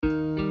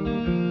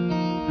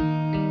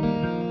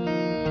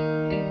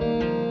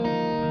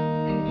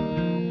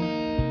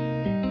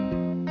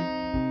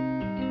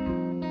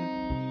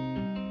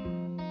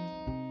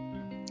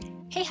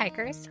Hey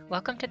hikers,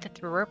 welcome to the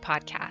Througher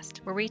podcast,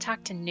 where we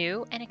talk to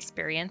new and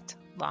experienced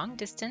long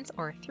distance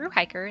or through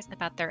hikers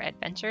about their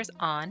adventures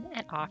on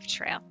and off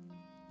trail.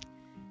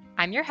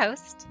 I'm your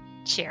host,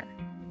 Cheer.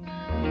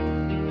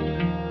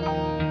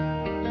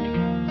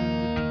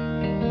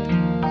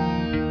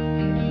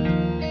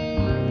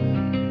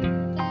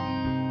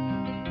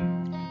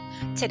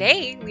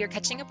 Today, we are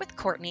catching up with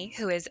Courtney,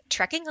 who is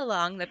trekking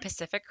along the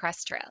Pacific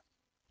Crest Trail.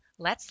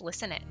 Let's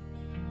listen in.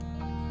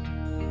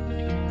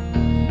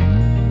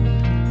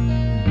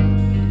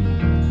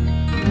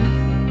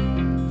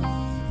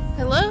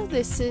 Hello,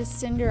 this is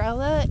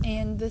Cinderella,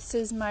 and this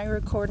is my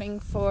recording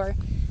for,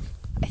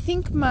 I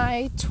think,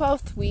 my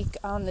 12th week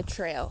on the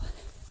trail.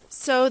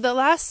 So the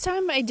last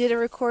time I did a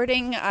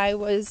recording, I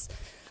was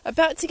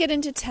about to get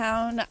into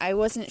town. I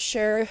wasn't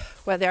sure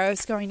whether I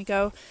was going to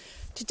go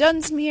to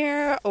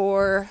Dunsmuir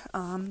or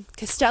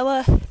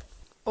Castella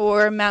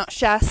or Mount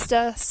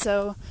Shasta.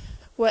 So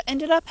what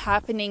ended up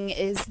happening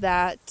is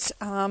that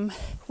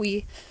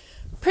we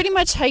pretty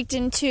much hiked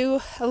into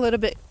a little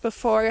bit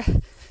before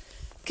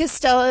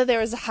Castella. There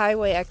was a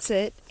highway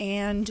exit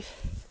and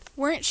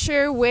weren't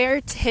sure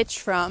where to hitch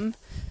from.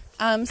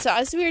 So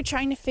as we were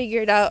trying to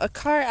figure it out, a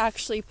car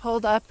actually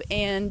pulled up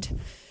and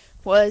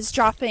was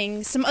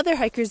dropping some other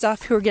hikers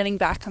off who were getting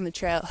back on the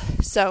trail.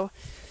 So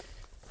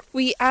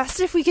we asked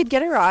if we could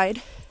get a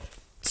ride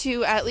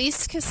to at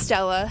least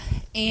Castella,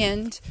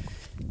 and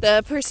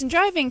the person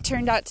driving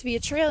turned out to be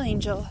a trail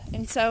angel.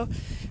 And so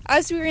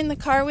as we were in the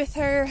car with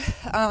her,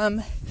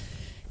 I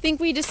think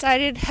we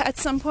decided at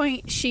some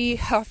point she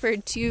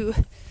offered to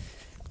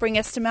bring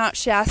us to Mount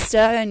Shasta,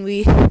 and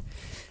we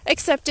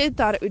accepted.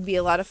 Thought it would be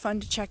a lot of fun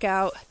to check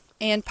out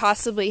and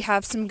possibly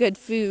have some good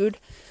food.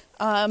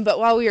 But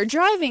while we were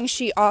driving,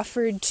 she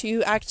offered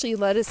to actually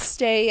let us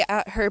stay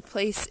at her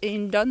place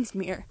in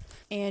Dunsmuir.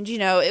 And,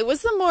 it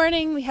was the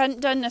morning. We hadn't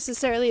done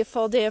necessarily a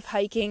full day of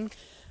hiking,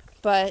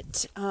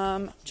 but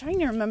I'm trying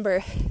to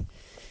remember.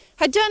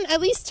 Had done at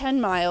least 10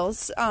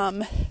 miles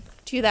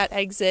to that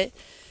exit.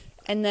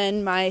 And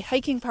then my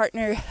hiking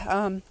partner,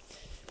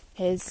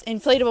 his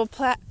inflatable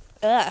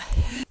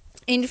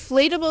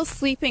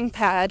sleeping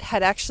pad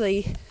had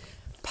actually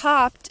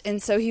popped,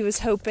 and so he was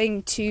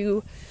hoping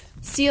to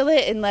seal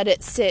it and let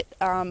it sit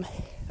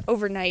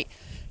overnight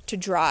to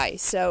dry.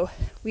 So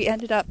we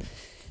ended up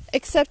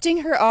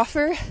accepting her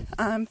offer.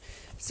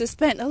 So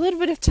spent a little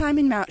bit of time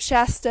in Mount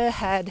Shasta,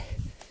 had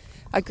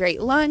a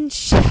great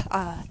lunch,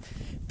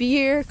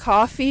 beer,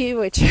 coffee,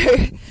 which are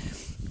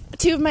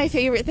two of my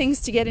favorite things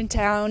to get in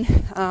town.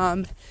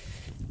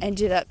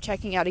 Ended up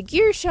checking out a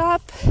gear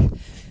shop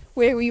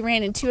where we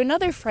ran into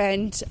another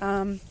friend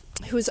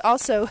who was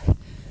also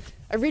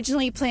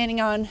originally planning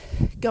on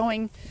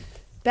going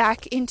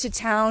back into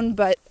town,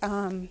 but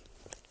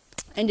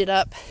ended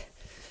up,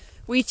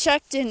 we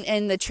checked in,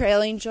 and the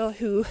trail angel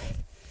who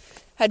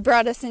had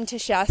brought us into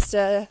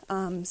Shasta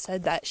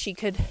said that she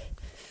could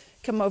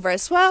come over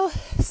as well.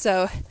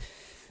 So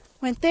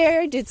went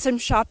there, did some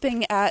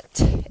shopping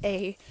at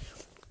a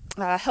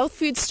health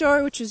food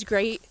store, which was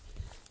great,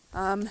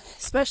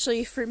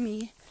 especially for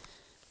me.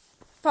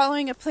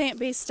 Following a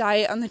plant-based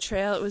diet on the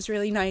trail, it was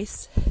really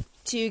nice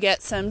to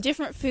get some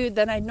different food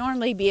than I'd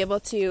normally be able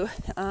to.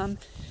 And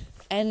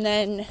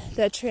then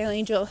the trail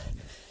angel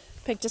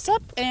picked us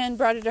up and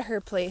brought us to her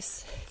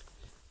place.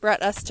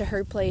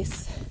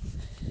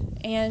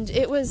 And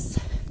it was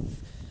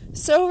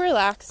so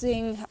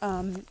relaxing,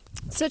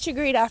 such a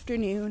great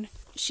afternoon.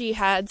 She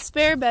had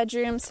spare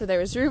bedrooms, so there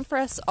was room for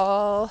us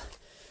all.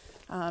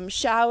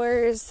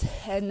 Showers,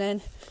 and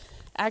then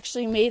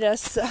actually made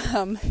us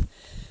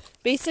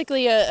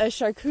basically a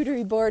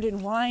charcuterie board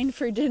and wine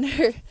for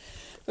dinner,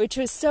 which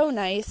was so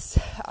nice.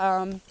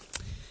 And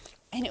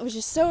it was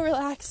just so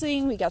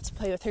relaxing. We got to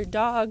play with her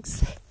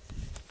dogs.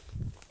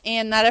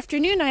 And that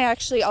afternoon, I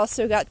actually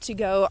also got to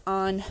go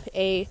on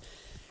a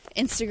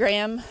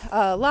Instagram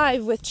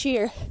live with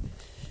Cheer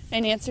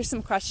and answer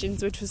some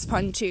questions, which was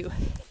fun too.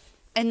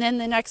 And then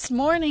the next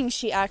morning,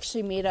 she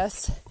actually made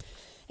us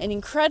an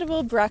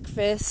incredible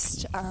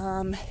breakfast.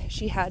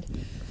 She had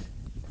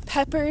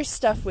peppers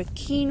stuffed with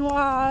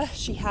quinoa.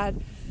 She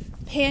had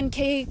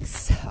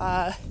pancakes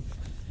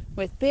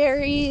with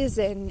berries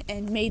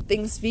and made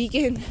things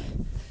vegan,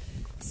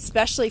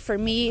 especially for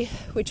me,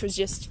 which was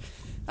just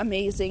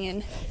amazing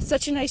and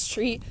such a nice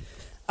treat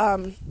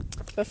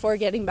before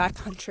getting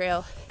back on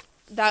trail.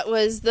 That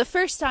was the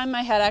first time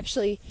I had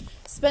actually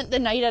spent the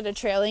night at a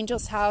trail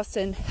angel's house,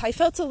 and I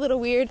felt a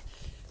little weird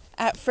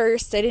at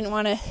first. I didn't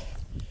want to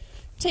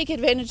take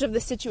advantage of the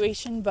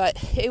situation,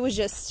 but it was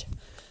just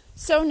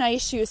so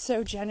nice. She was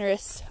so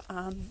generous,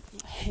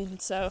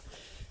 and so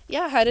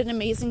had an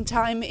amazing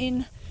time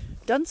in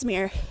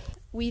Dunsmuir.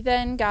 We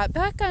then got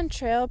back on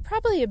trail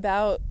probably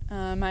about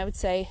I would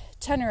say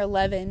 10 or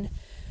 11,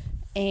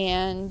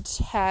 and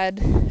had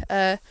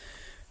a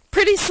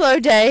pretty slow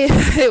day.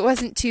 It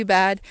wasn't too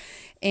bad,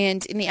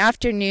 and in the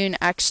afternoon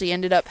actually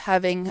ended up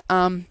having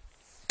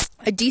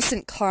a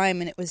decent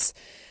climb, and it was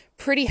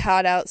pretty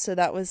hot out, so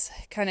that was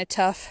kind of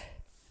tough,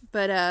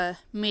 but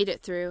made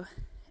it through.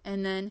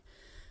 And then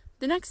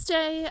The next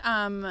day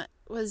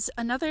was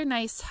another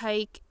nice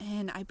hike,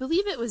 and I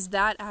believe it was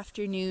that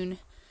afternoon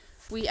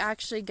we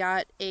actually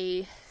got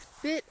a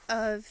bit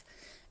of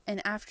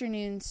an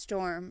afternoon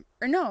storm.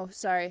 Or no,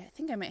 sorry, I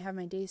think I might have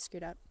my days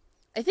screwed up.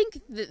 I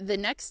think the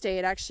next day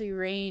it actually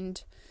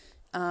rained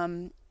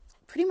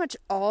pretty much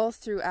all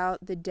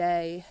throughout the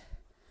day.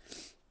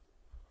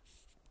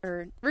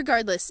 Or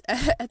regardless,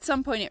 at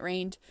some point it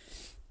rained.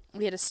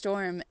 We had a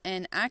storm,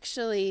 and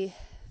actually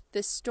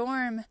the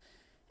storm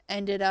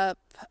ended up,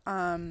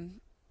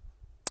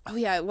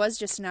 it was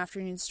just an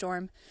afternoon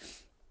storm.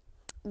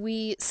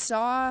 We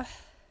saw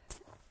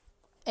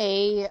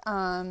a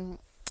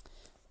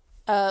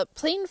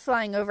plane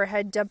flying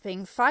overhead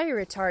dumping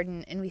fire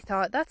retardant, and we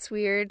thought, that's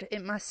weird.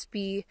 It must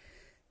be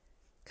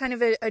kind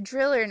of a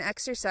drill or an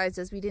exercise,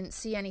 as we didn't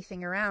see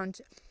anything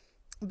around.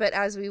 But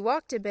as we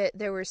walked a bit,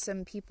 there were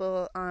some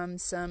people,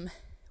 some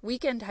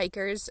weekend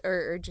hikers,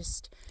 or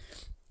just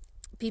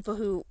people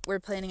who were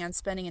planning on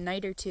spending a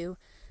night or two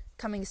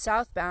coming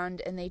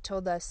southbound, and they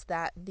told us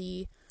that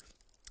the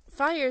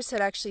fires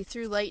had actually,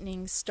 through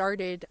lightning,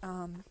 started,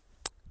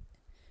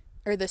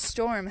 or the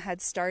storm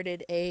had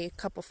started a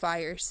couple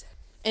fires.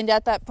 And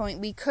at that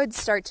point, we could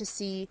start to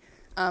see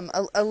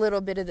a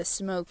little bit of the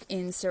smoke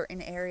in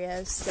certain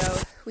areas.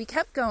 So we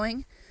kept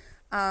going,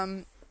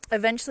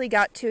 eventually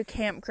got to a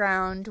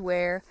campground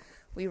where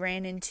we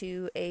ran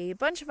into a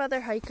bunch of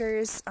other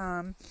hikers,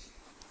 and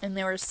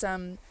there were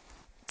some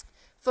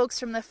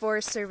folks from the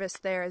Forest Service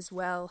there as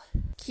well,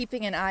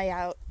 keeping an eye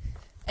out.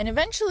 And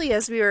eventually,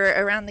 as we were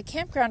around the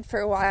campground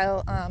for a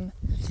while,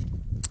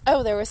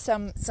 there was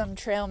some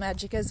trail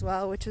magic as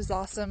well, which was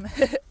awesome.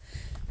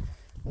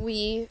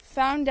 We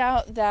found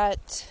out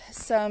that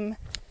some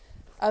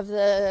of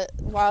the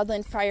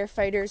wildland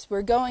firefighters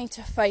were going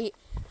to fight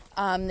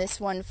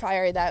this one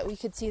fire that we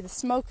could see the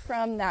smoke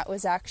from. That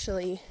was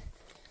actually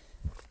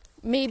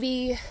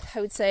maybe, I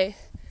would say,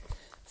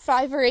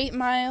 5 or 8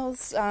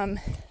 miles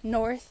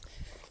north.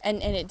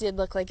 And it did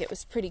look like it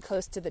was pretty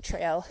close to the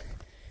trail.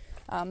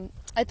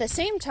 At the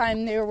same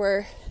time, there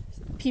were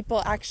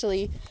people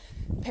actually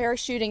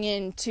parachuting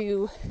in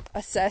to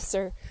assess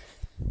or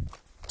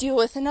deal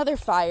with another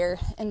fire.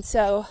 And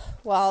so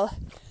while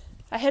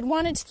I had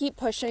wanted to keep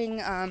pushing,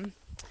 I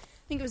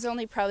think it was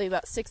only probably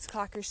about 6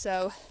 o'clock or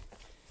so,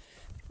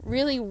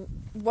 really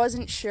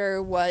wasn't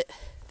sure what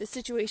the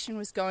situation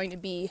was going to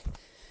be,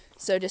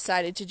 so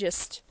decided to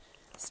just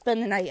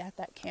spend the night at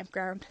that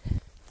campground.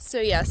 So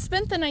yeah,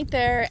 spent the night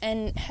there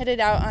and headed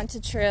out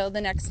onto trail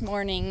the next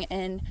morning,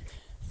 and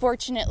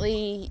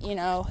fortunately,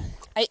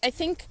 I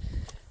think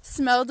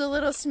smelled a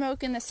little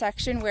smoke in the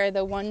section where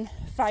the one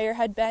fire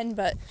had been,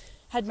 but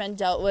had been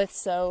dealt with,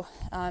 so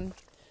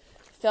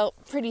felt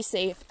pretty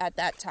safe at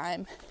that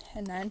time.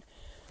 And then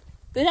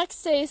the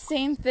next day,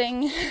 same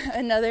thing,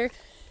 another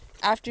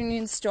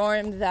afternoon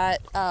storm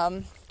that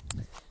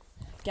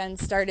again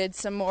started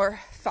some more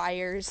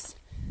fires.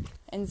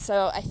 And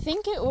so I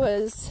think it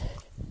was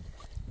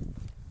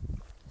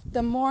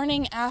the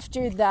morning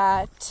after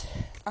that,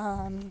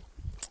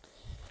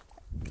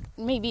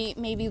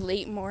 maybe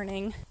late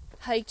morning,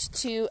 hiked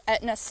to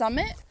Etna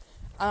Summit,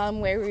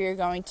 where we were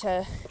going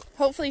to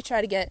hopefully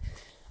try to get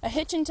a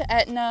hitch into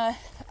Etna,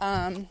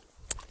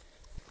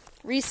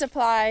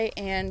 resupply,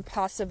 and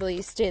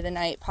possibly stay the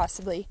night,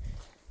 possibly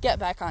get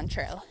back on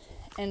trail.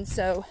 And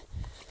so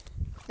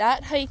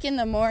that hike in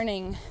the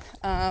morning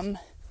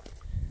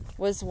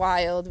was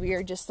wild. We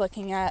were just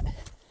looking at,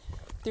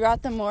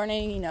 throughout the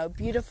morning,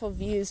 beautiful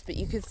views, but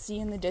you could see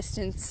in the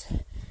distance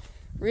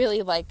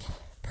really like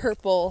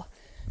purple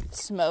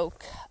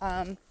smoke.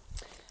 And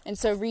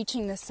so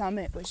reaching the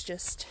summit was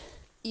just,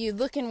 you'd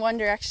look in one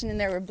direction and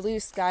there were blue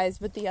skies,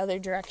 but the other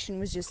direction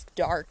was just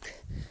dark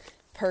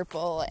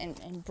purple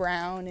and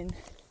brown and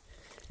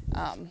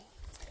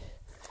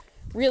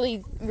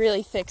really,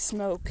 really thick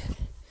smoke.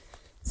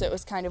 So it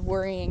was kind of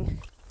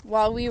worrying.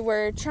 While we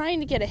were trying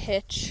to get a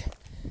hitch,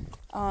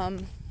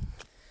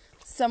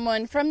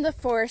 someone from the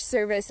Forest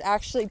Service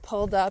actually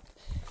pulled up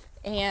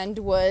and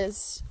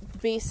was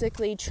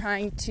basically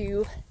trying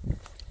to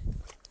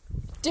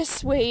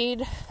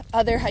dissuade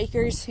other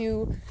hikers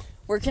who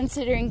were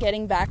considering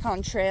getting back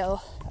on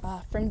trail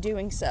from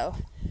doing so.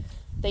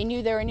 They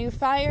knew there were new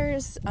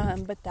fires,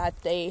 but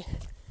that they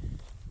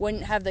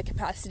wouldn't have the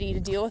capacity to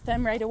deal with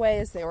them right away,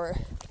 as there were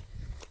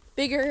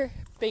bigger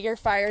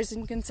fires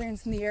and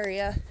concerns in the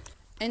area.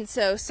 And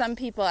so some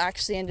people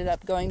actually ended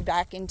up going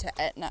back into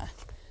Etna.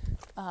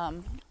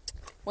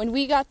 When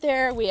we got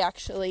there,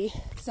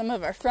 some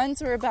of our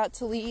friends were about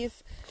to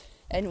leave,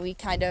 and we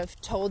kind of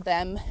told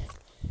them,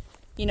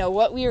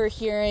 what we were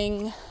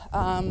hearing.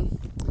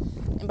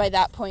 And by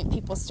that point,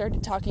 people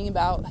started talking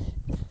about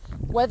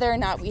whether or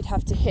not we'd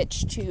have to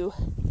hitch to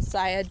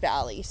Syed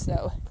Valley.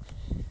 So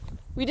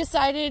we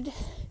decided,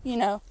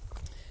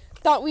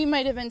 thought we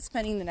might have been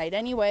spending the night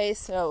anyway,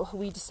 so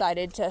we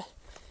decided to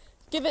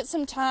give it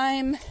some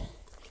time,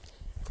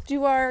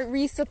 do our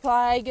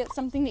resupply, get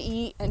something to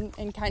eat,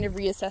 and kind of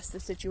reassess the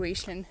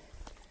situation.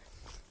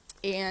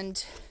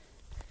 And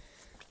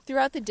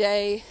throughout the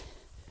day,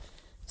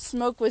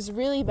 smoke was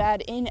really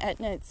bad in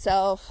Etna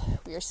itself.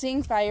 We were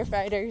seeing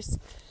firefighters,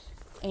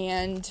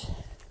 and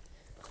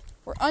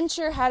we're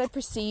unsure how to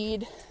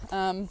proceed,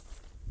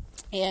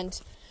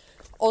 and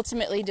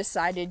ultimately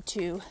decided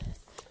to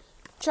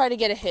try to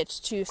get a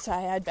hitch to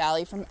Sayad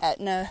Valley from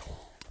Etna.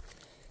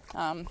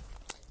 It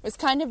was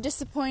kind of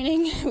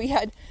disappointing. We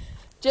had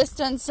just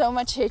done so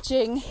much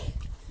hitching,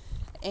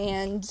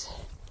 and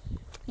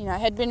I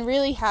had been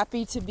really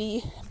happy to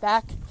be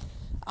back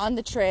on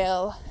the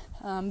trail,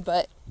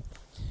 but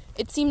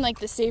it seemed like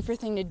the safer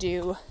thing to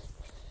do.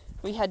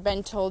 We had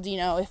been told,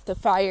 if the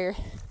fire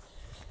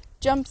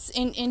jumps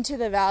into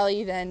the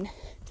valley, then,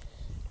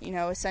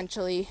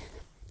 essentially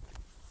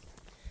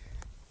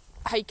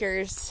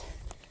hikers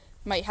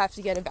might have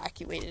to get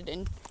evacuated,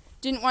 and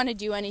didn't want to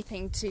do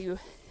anything to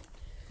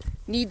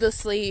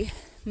needlessly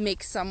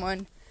make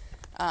someone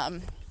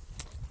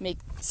make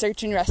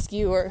search and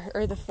rescue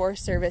or the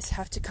Forest Service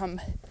have to come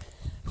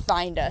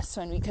find us,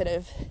 when we could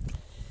have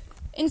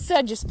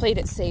instead just played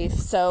it safe.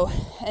 So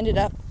ended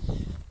up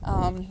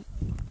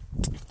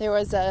there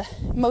was a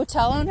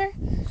motel owner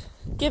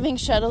giving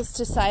shuttles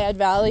to Sayad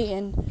Valley,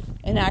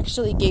 and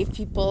actually gave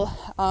people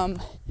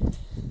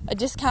a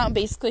discount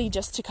basically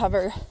just to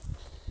cover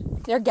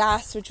their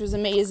gas, which was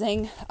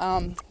amazing,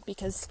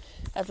 because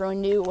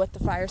everyone knew what the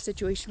fire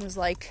situation was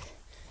like.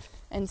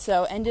 And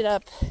so ended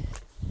up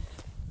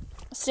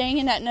staying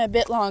in Etna a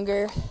bit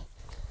longer.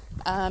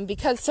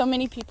 Because so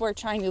many people were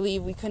trying to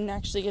leave, we couldn't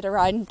actually get a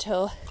ride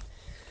until,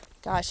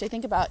 I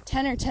think about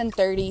 10 or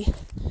 10:30,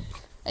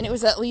 and it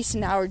was at least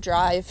an hour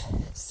drive.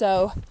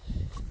 So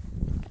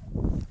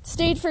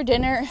stayed for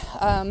dinner,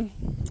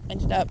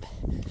 ended up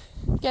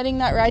getting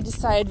that ride to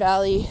Sayad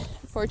Valley.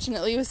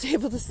 Fortunately, was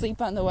able to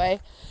sleep on the way.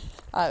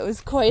 It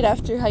was quite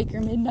after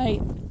hiker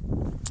midnight,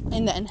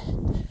 and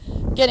then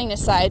getting to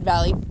Sayad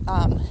Valley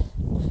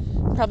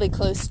probably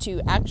close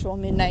to actual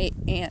midnight,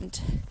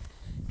 and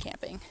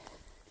camping.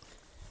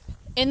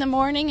 In the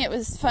morning, it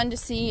was fun to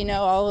see,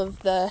 all of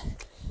the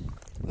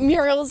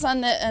murals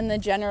on the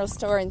general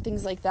store and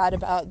things like that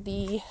about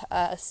the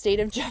state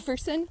of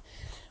Jefferson,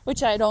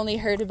 which I had only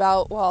heard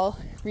about while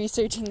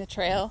researching the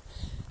trail.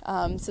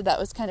 So that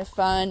was kind of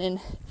fun, and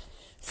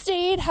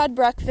stayed, had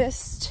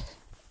breakfast,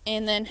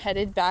 and then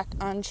headed back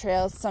on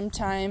trail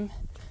sometime,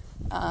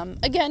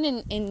 again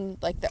in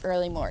like the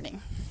early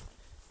morning.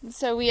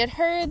 So we had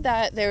heard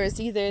that there was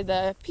either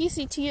the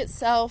PCT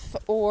itself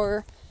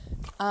or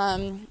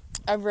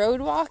a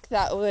road walk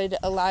that would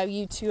allow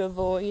you to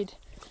avoid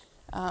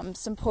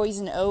some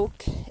poison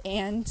oak,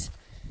 and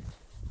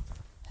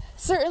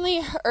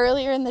certainly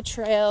earlier in the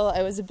trail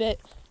I was a bit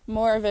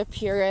more of a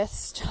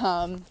purist.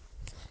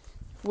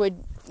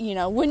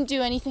 Wouldn't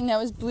do anything that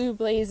was blue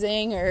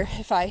blazing, or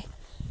if I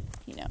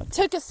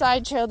took a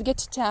side trail to get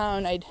to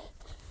town, I'd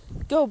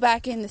go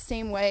back in the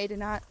same way to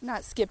not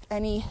skip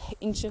any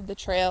inch of the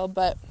trail.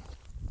 But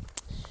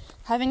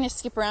having to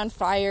skip around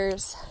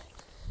fires,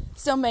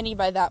 so many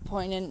by that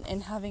point,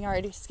 and having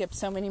already skipped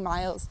so many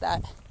miles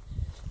that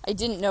I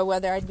didn't know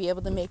whether I'd be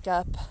able to make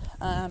up,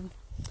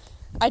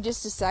 I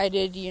just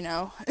decided,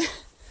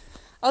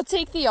 I'll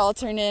take the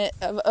alternate,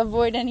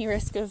 avoid any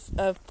risk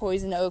of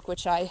poison oak,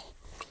 which I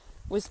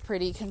was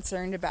pretty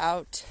concerned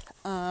about.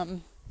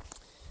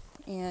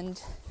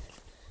 And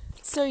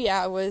so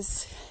I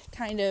was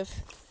kind of,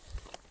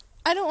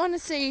 I don't want to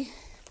say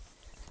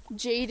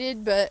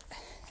jaded, but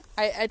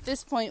I at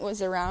this point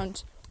was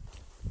around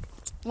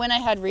when I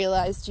had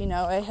realized,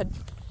 I had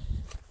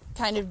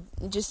kind of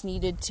just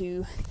needed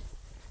to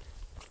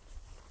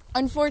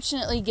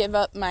unfortunately give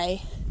up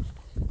my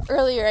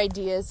earlier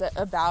ideas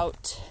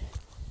about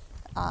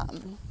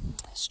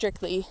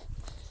strictly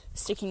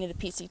sticking to the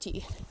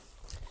PCT.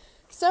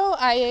 So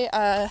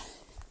I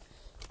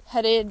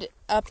headed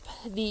up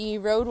the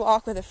road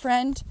walk with a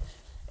friend,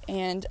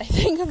 and I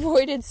think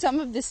avoided some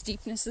of the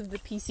steepness of the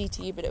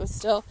PCT, but it was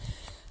still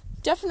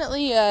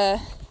definitely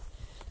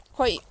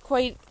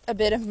quite a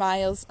bit of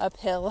miles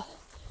uphill.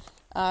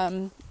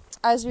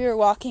 As we were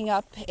walking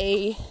up,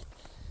 a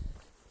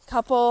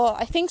couple,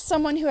 I think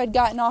someone who had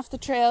gotten off the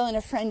trail and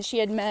a friend she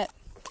had met,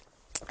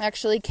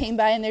 actually came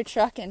by in their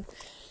truck and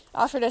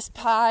offered us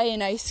pie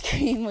and ice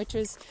cream, which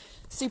was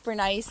super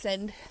nice,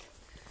 and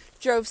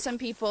drove some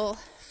people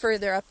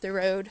further up the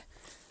road.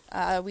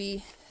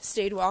 We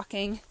stayed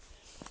walking,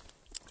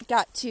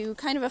 got to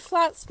kind of a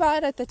flat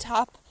spot at the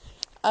top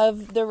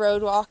of the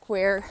road walk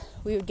where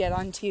we would get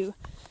onto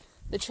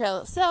the trail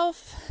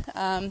itself.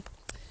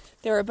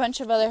 There were a bunch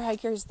of other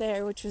hikers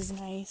there, which was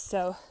nice,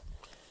 so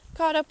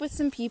caught up with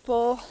some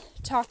people,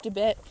 talked a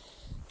bit,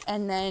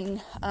 and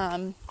then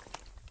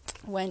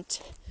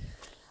went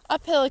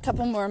uphill a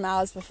couple more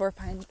miles before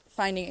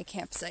finding a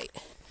campsite.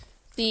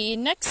 The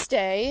next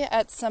day,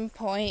 at some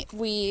point,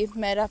 we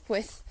met up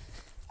with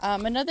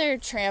another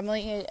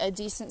tramily, a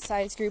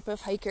decent-sized group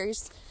of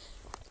hikers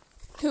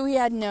who we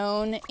had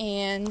known,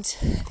 and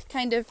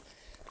kind of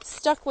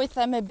stuck with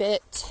them a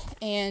bit,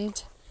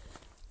 and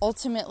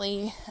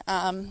ultimately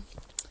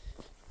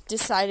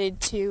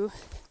decided to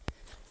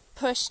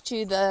push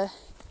to the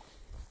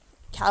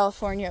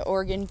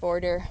California-Oregon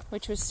border,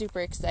 which was super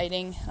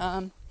exciting.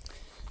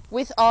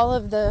 With all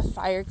of the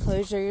fire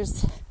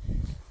closures,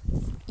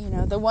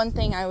 the one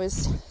thing I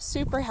was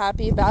super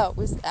happy about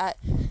was that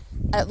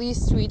at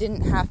least we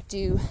didn't have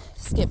to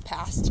skip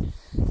past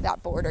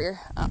that border.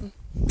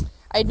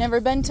 I'd never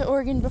been to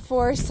Oregon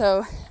before,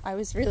 so I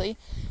was really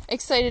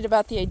excited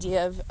about the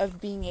idea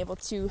of being able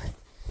to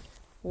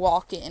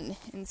walk in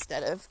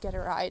instead of get a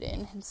ride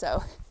in. And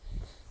so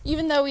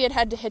even though we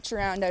had to hitch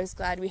around, I was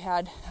glad we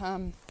had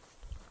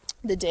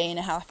the day and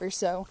a half or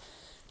so,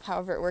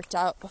 however it worked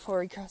out,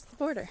 before we crossed the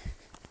border.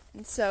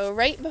 And so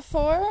right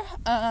before,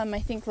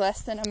 I think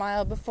less than a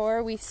mile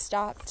before, we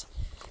stopped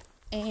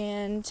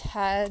and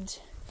had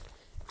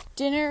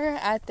dinner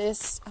at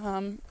this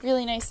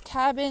really nice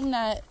cabin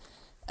that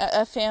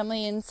a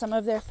family and some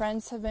of their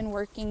friends have been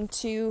working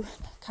to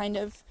kind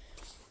of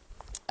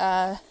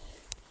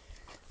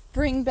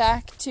bring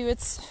back to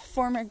its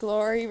former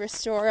glory,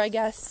 restore, I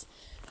guess.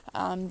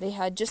 They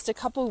had just a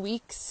couple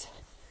weeks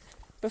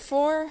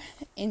before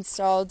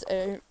installed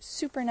a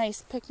super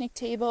nice picnic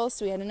table,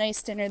 so we had a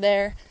nice dinner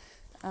there.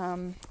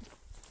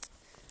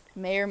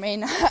 May or may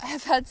not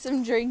have had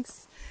some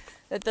drinks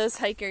that those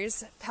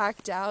hikers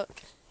packed out,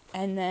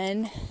 and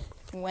then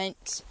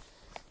went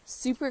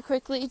super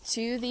quickly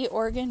to the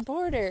Oregon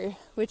border,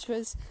 which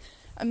was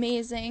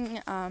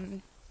amazing,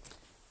 and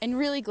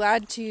really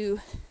glad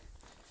to.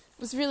 It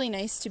was really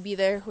nice to be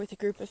there with a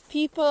group of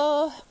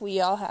people. We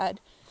all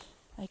had,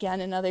 again,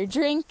 another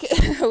drink,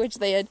 which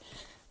they had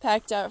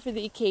packed out for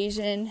the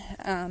occasion,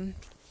 and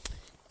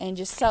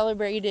just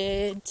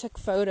celebrated, took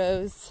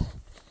photos.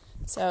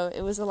 So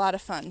it was a lot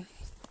of fun.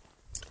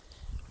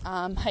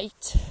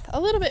 Hiked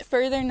a little bit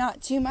further,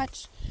 not too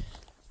much,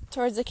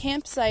 towards a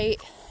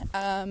campsite.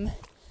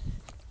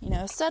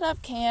 Set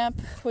up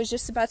camp, was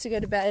just about to go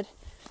to bed.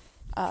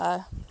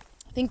 I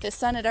think the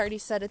sun had already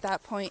set at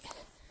that point.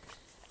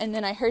 And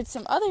then I heard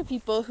some other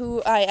people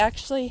who I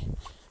actually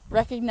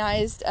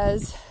recognized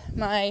as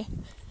my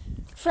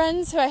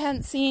friends who I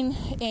hadn't seen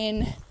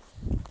in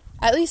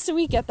at least a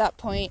week at that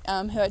point,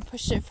 who had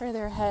pushed it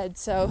further ahead.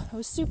 So I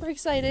was super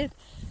excited.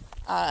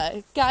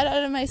 Got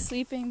out of my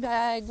sleeping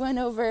bag, went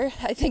over.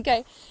 I think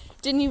I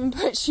didn't even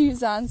put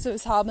shoes on, so I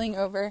was hobbling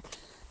over.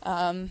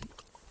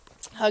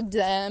 Hugged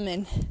them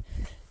and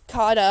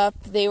caught up.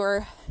 They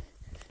were,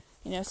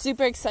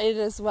 super excited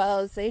as well,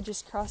 as they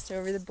just crossed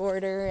over the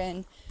border,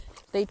 and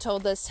they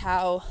told us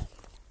how,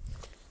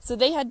 so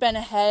they had been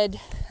ahead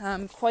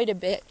quite a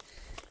bit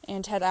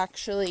and had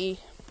actually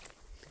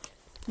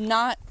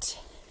not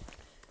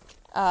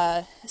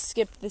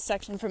skipped the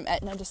section from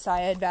Etna to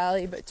Sayad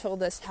Valley, but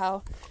told us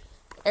how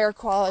air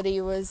quality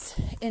was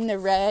in the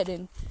red,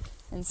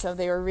 and so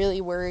they were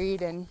really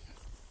worried. And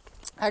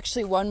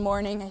actually one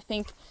morning, I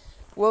think,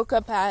 woke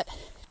up at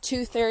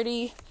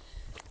 2:30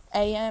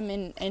 a.m.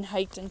 and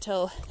hiked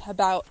until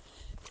about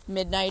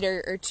midnight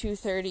or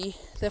 2:30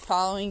 the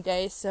following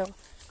day, so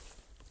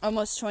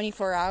almost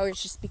 24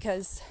 hours, just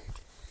because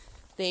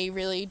they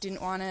really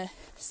didn't want to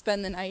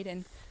spend the night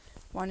and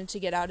wanted to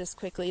get out as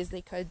quickly as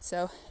they could.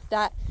 So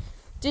that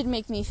did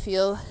make me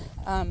feel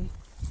a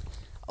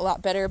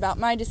lot better about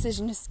my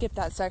decision to skip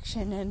that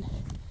section, and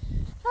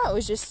it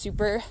was just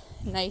super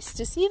nice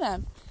to see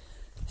them.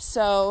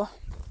 So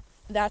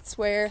that's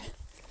where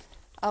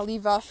I'll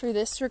leave off for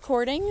this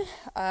recording,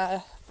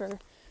 for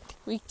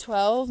week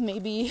 12,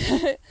 maybe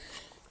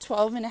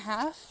 12 and a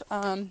half.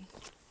 And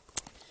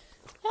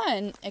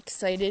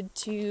excited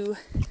to,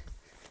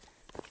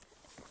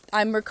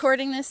 I'm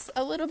recording this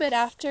a little bit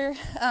after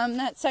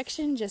that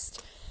section,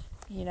 just,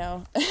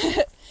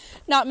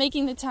 not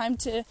making the time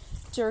to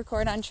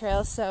record on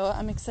trail, so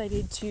I'm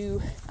excited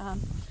to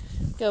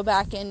go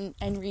back and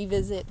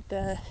revisit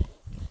the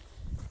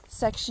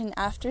section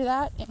after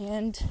that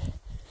and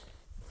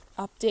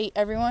update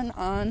everyone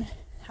on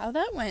how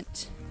that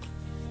went.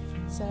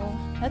 So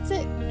that's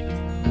it.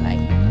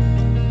 Bye.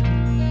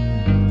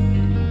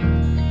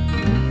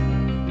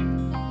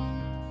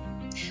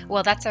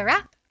 Well, that's a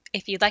wrap.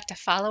 If you'd like to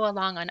follow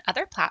along on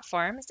other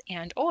platforms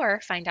and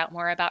or find out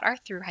more about our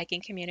thru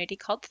hiking community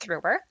called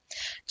Thruer,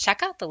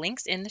 check out the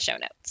links in the show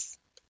notes.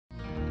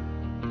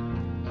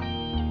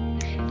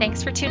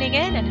 Thanks for tuning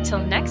in, and until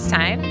next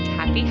time,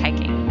 happy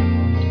hiking.